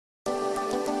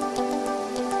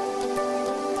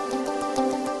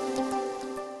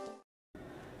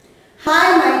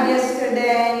Hi my dear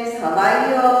students, how are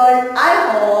you all? I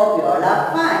hope you all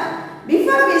are fine.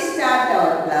 Before we start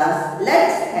our class,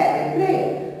 let's have a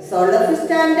prayer. So all of you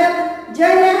stand up,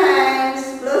 join your hands,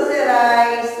 close your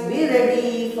eyes, be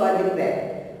ready for the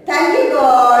prayer. Thank you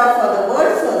God for the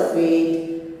words so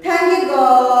sweet. Thank you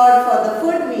God for the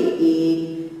food we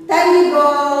eat. Thank you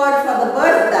God for the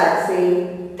birds that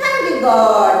sing. Thank you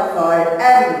God for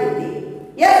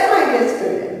everything. Yes my dear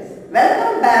students,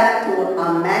 welcome back to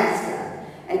our maths class.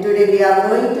 And today we are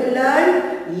going to learn,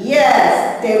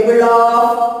 yes, table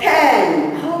of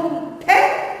 10. Oh,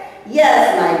 10?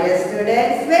 Yes, my dear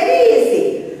students, very easy.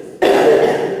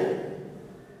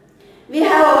 We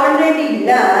have already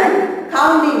learned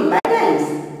counting by tens.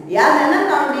 याद है ना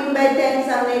counting by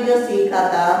tens हमने जो सीखा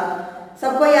था?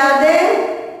 सबको याद है?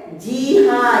 जी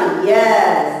हाँ,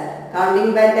 yes.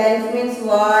 Counting by tens means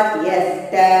what?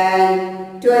 Yes,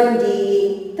 10,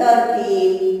 20,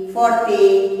 30,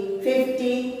 40,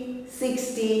 50,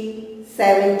 60,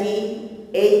 70,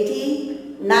 80,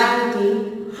 90,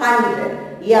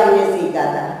 100 ये हमने सीखा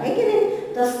था, है कि नहीं?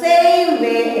 तो सेम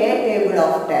वे है टेबल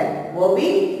ऑफ 10, वो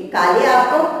भी खाली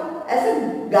आपको ऐसे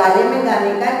गाने में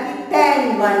गाने का कि 10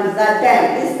 ones are 10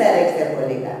 इस तरह से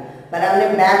बोलेगा, पर हमने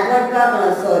बैकवर्ड का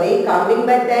काउंटिंग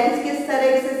बाय टेंस किस तरह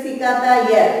से सीखा था?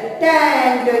 ये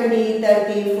 10, 20,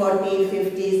 30, 40,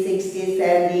 50, 60,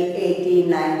 70, 80,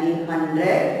 90,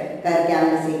 100 करके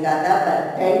हमने सीखा था। पर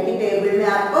 10 की टेबल में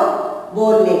आपको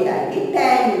बोलने का कि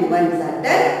 10 ones are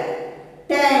 10,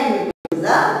 10 twos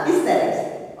are इस तरह से।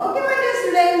 Okay my dear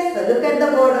students, so look at the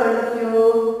board all of you.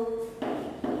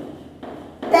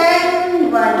 10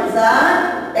 ones are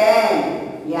 10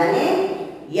 यानी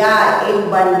या एक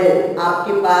बंडल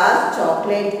आपके पास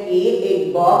चॉकलेट की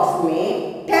एक बॉक्स में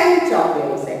 10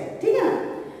 चॉकलेट्स है, ठीक है ना?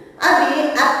 अभी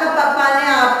आपका पापा ने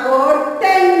आपको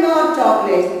 10 more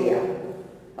चॉकलेट्स दिया,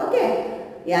 ओके?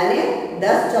 यानी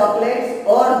 10 चॉकलेट्स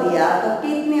और दिया तो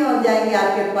कितने हो जाएंगे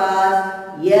आपके पास?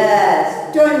 यस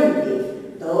 20।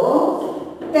 तो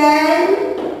 10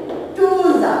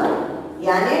 twos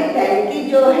यानी 10 की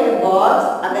जो है बॉक्स,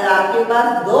 अगर आपके पास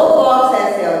दो बॉक्स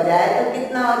ऐसे हो जाए तो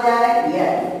कितना हो जाए?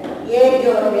 ये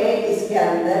जो है इसके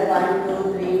अंदर 1 2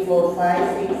 3 4 5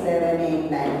 6 7 8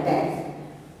 9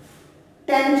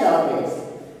 10 चॉकलेट्स।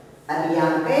 अब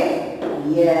यहाँ पे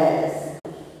यस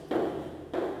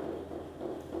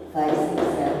 5 6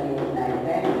 7 8 9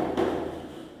 10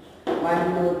 1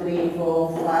 2 3 4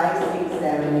 5 6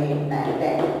 7 8 9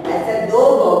 10 ऐसे दो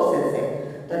बॉक्सेस है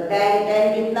तो 10 10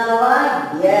 कितना हुआ?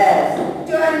 यस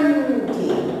 20।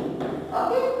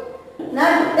 ओके ना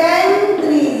 10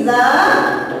 threes are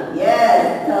यस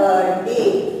 30।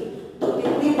 तो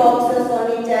कितनी बॉक्सेस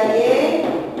होनी चाहिए?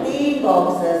 3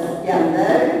 बॉक्सेस के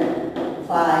अंदर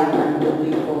 5 1 2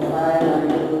 3 4 5 1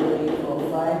 2 3 4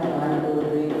 5 1 2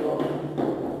 3 4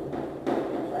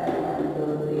 5 1 2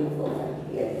 3 4 5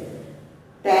 yes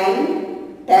 10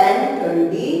 10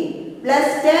 20 plus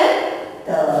 10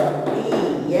 30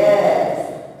 yes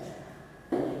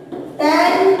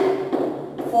 10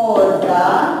 4s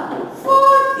are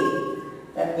 40।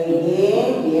 तब again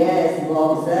yes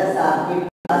बॉक्सेस आपके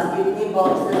पास कितनी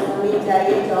बॉक्सेस होनी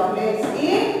चाहिए चॉकलेट्स की?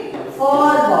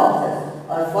 4 बॉक्सेस।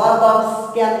 और 4 बॉक्स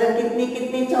के अंदर कितनी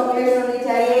कितनी चॉकलेट्स होनी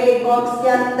चाहिए एक बॉक्स के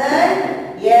अंदर?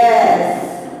 यस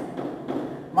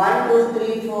 1 2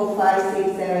 3 4 5 6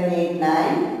 7 8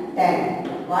 9 10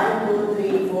 1 2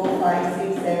 3 4 5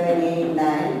 6 7 8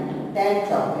 9 10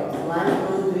 chocolates 1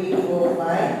 2 3 4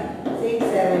 5 6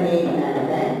 7 8 9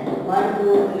 10 1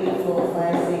 2 3 4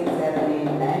 5 6 7 8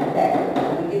 9 10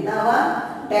 कितना हुआ?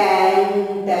 10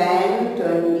 10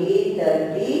 20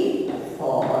 30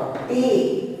 40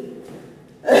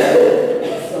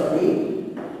 sorry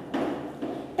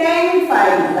 10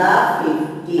 5s are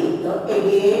 50। तो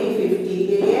अगेन 50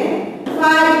 के लिए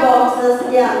 5 बॉक्सेस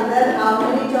के अंदर हाउ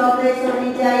मेनी चॉकलेट्स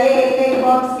होनी चाहिए एक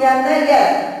बॉक्स के अंदर?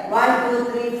 यस 1 2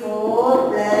 3 4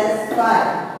 प्लस 5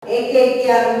 एक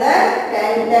के अंदर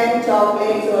 10 10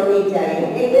 चॉकलेट्स होनी चाहिए,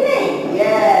 है कि नहीं?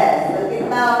 यस तो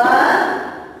कितना हुआ?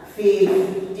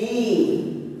 50।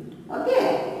 Okay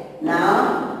now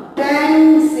 10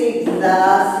 6s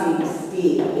are 60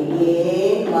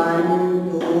 again 1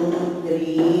 2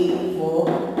 3 4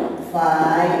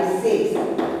 5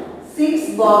 6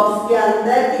 box के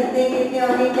अंदर कितने कितने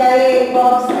होनी चाहिए एक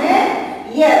बॉक्स में?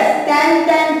 Yes 10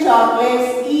 10 chocolates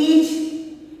each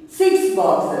 6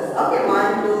 boxes. Okay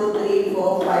 1 2 3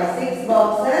 4 5 6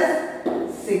 boxes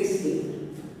 60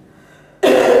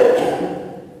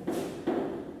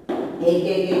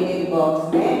 एक बॉक्स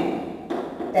में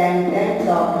 10 10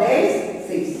 चॉकलेट्स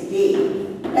 60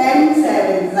 10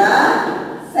 7s are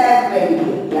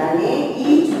 70 यानी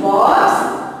ईच बॉक्स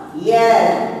यस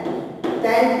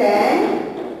 10 10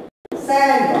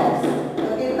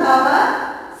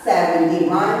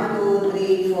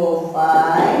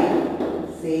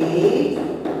 8,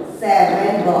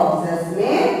 7 boxes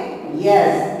में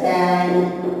yes 10,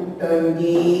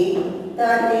 20,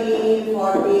 30,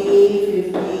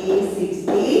 40, 50,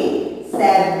 60,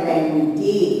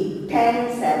 70. 10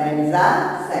 sevens are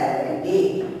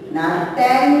 70. Now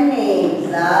 10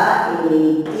 eights are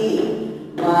 80.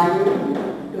 1,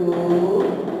 2,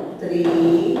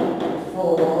 3,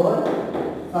 4,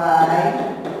 5,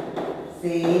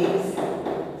 6,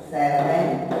 7,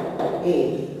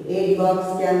 8. 8 box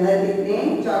के अंदर कितने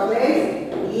chocolates?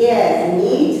 Yes,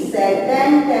 each set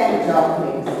 10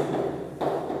 chocolates.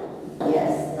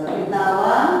 Yes, तो कितना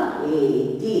हुआ?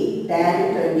 80. 10,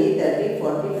 20, 30,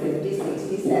 40, 50,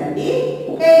 60, 70,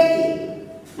 80.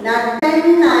 Now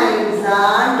 10 nines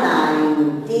are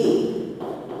 90.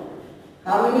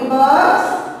 How many box?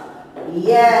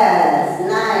 Yes,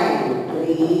 9.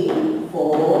 3,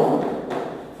 4,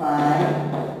 5,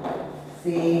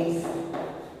 6,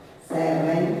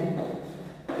 7,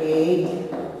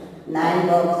 8, 9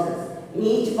 boxes. In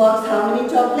each box, how many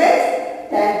chocolates?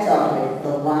 10 chocolates.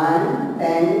 So 1,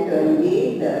 10,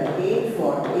 20, 30,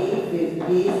 40,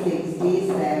 50, 60,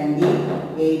 70,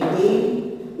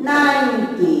 80,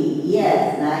 90. Yes,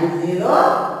 90,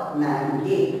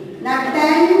 90. Now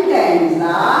 10 tens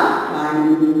are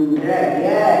 100.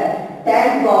 Yes.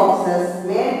 10 boxes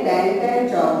में 10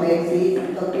 chocolates is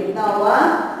तो कितना हुआ?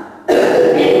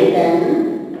 10,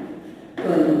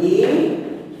 20,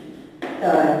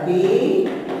 30,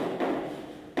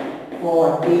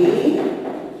 40,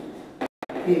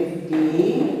 50,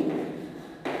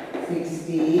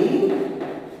 60,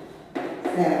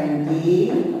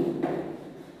 70,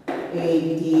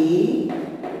 80,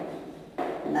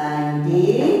 90.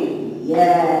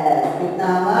 Yes, कितना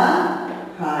हुआ?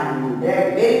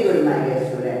 100. Very good, my dear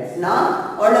students. Now,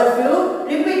 all of you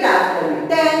repeat after me.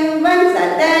 10 ones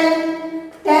are 10,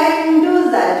 10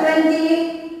 twos are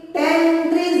 20, 10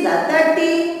 threes are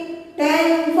 30,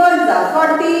 10 fours are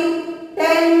 40,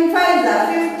 10 fives are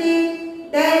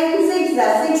 50, 10 sixes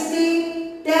are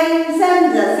 60, 10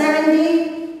 sevens are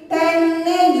 70, 10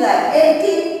 eights are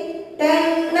 80,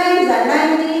 10 nines are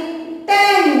 90,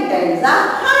 10 tens are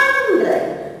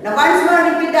 100. Now once more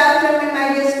repeat after me, my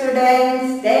dear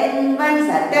students. 10 ones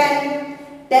are 10,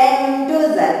 10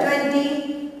 twos are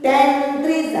 20, 10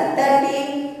 threes are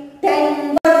 30,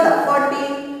 10 fours are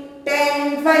 40,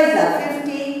 10 fives are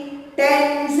 50,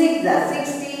 10 sixes are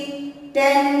 60,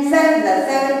 10 sevens are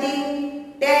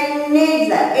 70, 10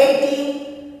 eights are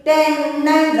 80, 10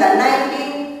 nines are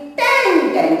 90,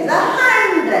 10 tens are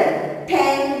 100.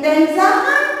 10 tens are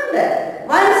 100.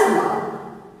 Once more.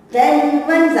 10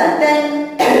 ones are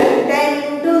 10,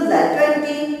 10 twos are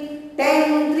 20,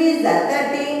 10 threes are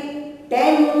 30,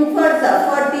 10 fours are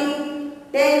 40,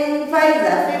 10 fives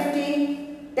are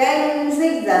 50, 10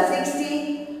 sixes are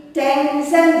 60, 10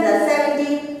 sevens are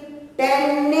 70,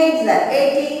 10 eights are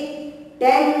 80,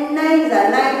 10 nines are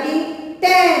 90,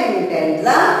 10 tens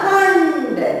are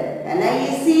 100. And now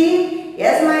you see,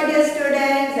 yes my dear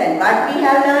students, and what we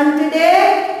have learned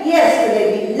today? Yes, today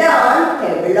we learned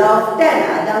table of 10.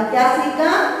 आज हम क्या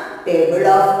सीखा? Table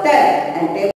of 10. And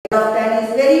table of 10 is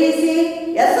very easy.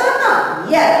 Yes or no?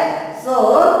 Yes. So,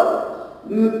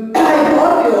 I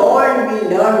hope you all will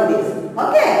learn this.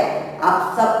 Okay? आप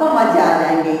सबको मजा आ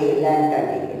जाएंगे learn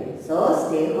करने के लिए. So,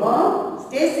 stay home,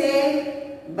 stay safe.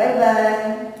 Bye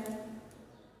bye.